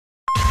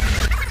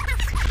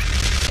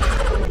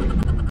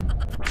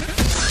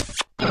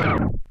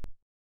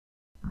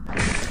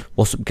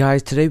What's up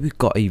guys, today we've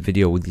got a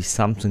video with the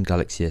Samsung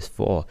Galaxy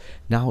S4.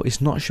 Now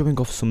it's not showing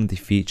off some of the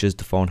features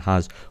the phone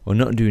has, or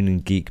not doing a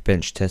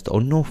Geekbench test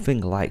or nothing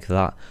like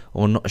that,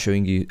 or not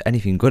showing you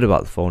anything good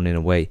about the phone in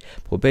a way.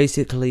 But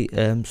basically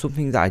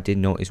something that I did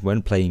notice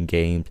when playing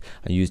games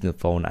and using the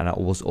phone, and I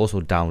was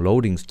also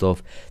downloading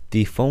stuff,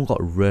 the phone got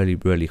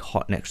really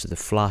hot next to the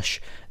flash.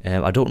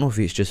 I don't know if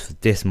it's just for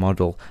this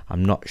model,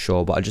 I'm not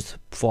sure, but I just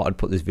thought I'd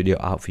put this video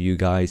out for you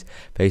guys.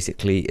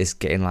 Basically it's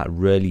getting like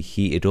really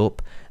heated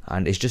up,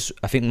 and it's just,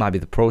 I think it might be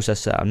the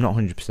processor, I'm not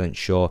 100%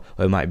 sure,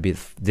 or it might be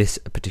this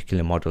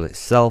particular model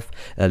itself.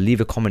 Leave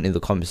a comment in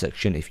the comment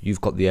section if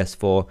you've got the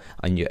S4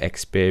 and you're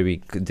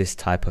experiencing this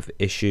type of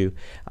issue.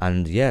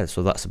 And yeah,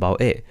 so that's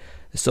about it.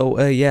 So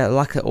yeah,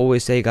 like I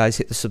always say guys,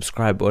 hit the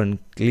subscribe button,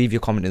 leave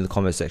your comment in the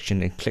comment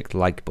section, and click the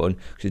like button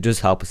because it does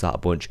help us out a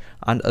bunch.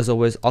 And as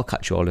always, I'll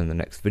catch you all in the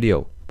next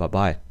video. Bye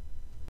bye.